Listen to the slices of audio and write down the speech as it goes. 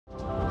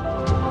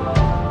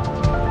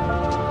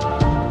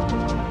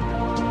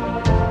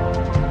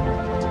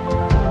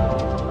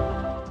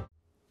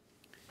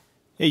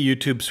Hey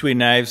YouTube,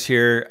 Sweetknives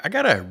here. I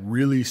got a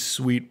really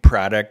sweet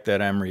product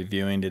that I'm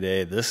reviewing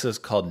today. This is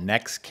called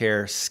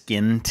Nexcare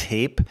Skin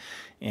Tape,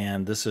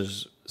 and this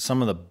is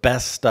some of the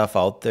best stuff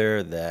out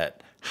there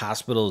that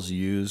hospitals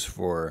use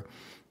for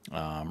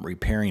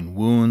repairing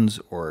wounds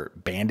or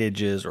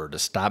bandages or to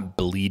stop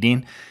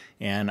bleeding.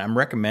 And I'm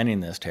recommending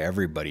this to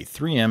everybody.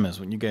 3M is,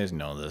 when you guys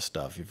know this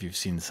stuff, if you've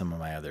seen some of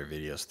my other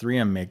videos,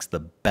 3M makes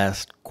the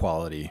best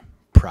quality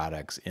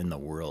products in the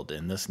world,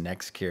 and this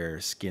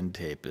Nexcare skin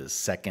tape is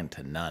second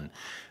to none.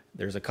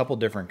 There's a couple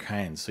different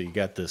kinds. So you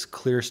got this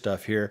clear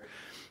stuff here.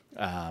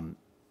 I'm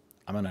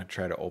gonna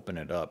try to open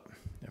it up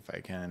if I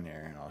can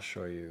here, and I'll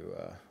show you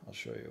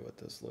what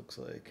this looks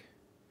like.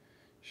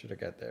 Should have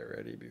got that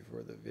ready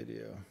before the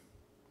video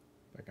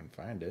if I can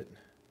find it.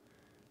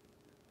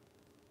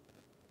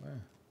 Wow,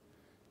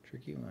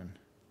 tricky one.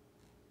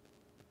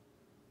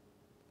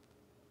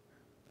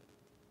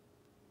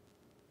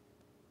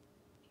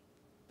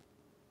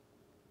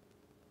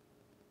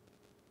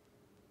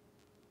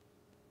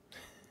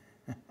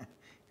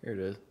 Here it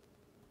is.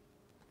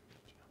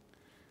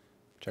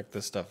 Check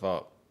this stuff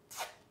out.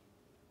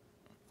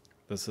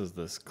 This is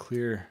this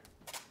clear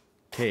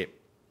tape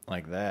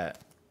like that,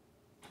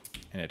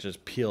 and it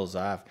just peels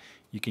off.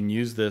 You can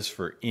use this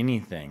for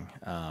anything.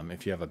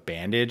 If you have a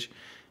bandage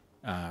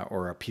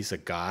or a piece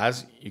of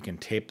gauze, you can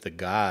tape the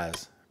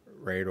gauze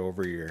right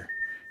over your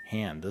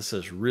hand. This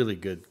is really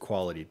good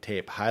quality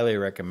tape. Highly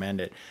recommend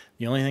it.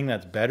 The only thing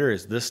that's better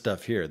is this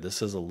stuff here.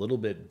 This is a little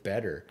bit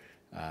better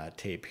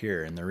tape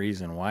here, and the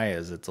reason why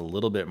is it's a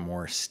little bit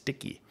more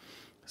sticky.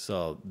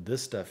 So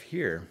this stuff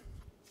here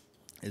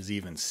is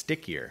even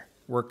stickier.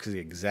 Works the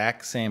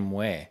exact same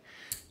way.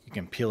 You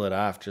can peel it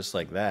off just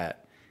like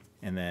that,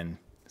 and then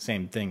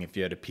same thing if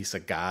you had a piece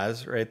of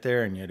gauze right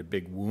there and you had a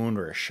big wound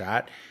or a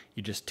shot,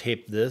 you just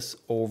tape this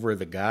over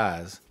the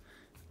gauze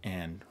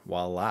and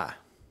voila.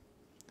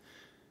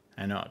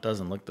 I know it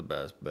doesn't look the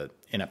best, but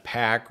in a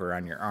pack or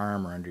on your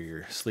arm or under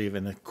your sleeve.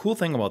 And the cool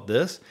thing about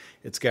this,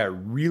 it's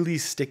got really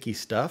sticky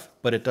stuff,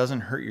 but it doesn't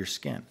hurt your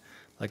skin.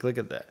 Like, look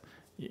at that.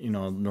 You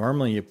know,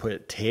 normally you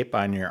put tape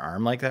on your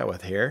arm like that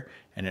with hair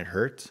and it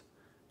hurts.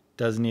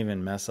 Doesn't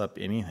even mess up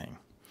anything.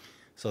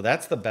 So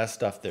that's the best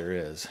stuff there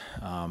is.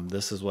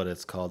 This is what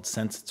it's called.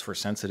 It's for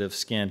sensitive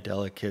skin,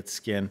 delicate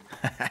skin.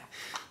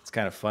 It's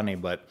kind of funny,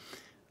 but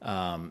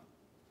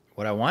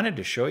what I wanted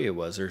to show you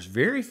was there's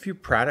very few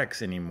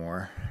products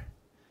anymore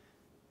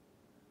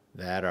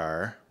that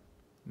are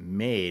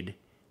made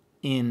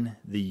in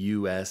the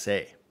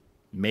USA.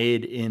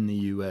 Made in the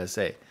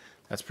USA.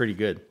 That's pretty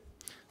good.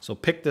 So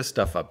pick this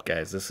stuff up,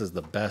 guys. This is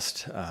the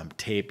best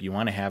tape. You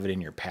want to have it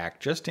in your pack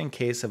just in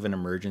case of an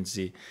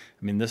emergency.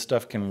 I mean, this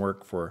stuff can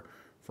work for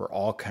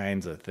all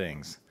kinds of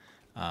things.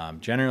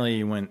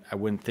 Generally, I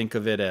wouldn't think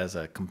of it as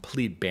a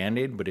complete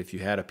Band-Aid, but if you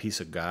had a piece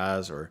of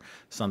gauze or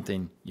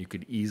something, you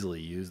could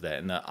easily use that.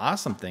 And the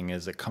awesome thing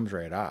is it comes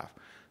right off.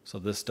 So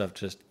this stuff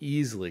just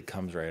easily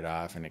comes right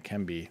off, and it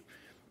can be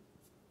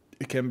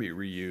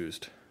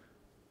reused.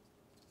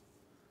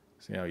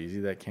 See how easy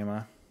that came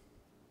off?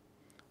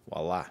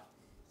 Voila.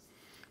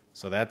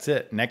 So that's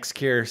it.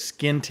 Nexcare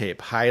skin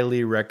tape.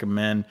 Highly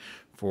recommend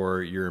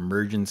for your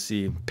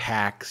emergency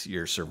packs,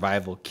 your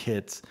survival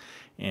kits,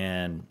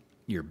 and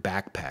your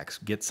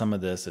backpacks. Get some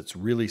of this. It's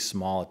really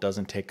small. It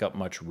doesn't take up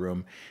much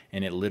room,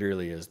 and it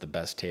literally is the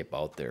best tape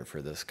out there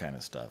for this kind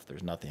of stuff.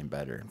 There's nothing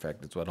better. In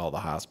fact, it's what all the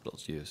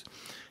hospitals use.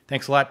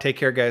 Thanks a lot. Take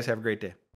care, guys. Have a great day.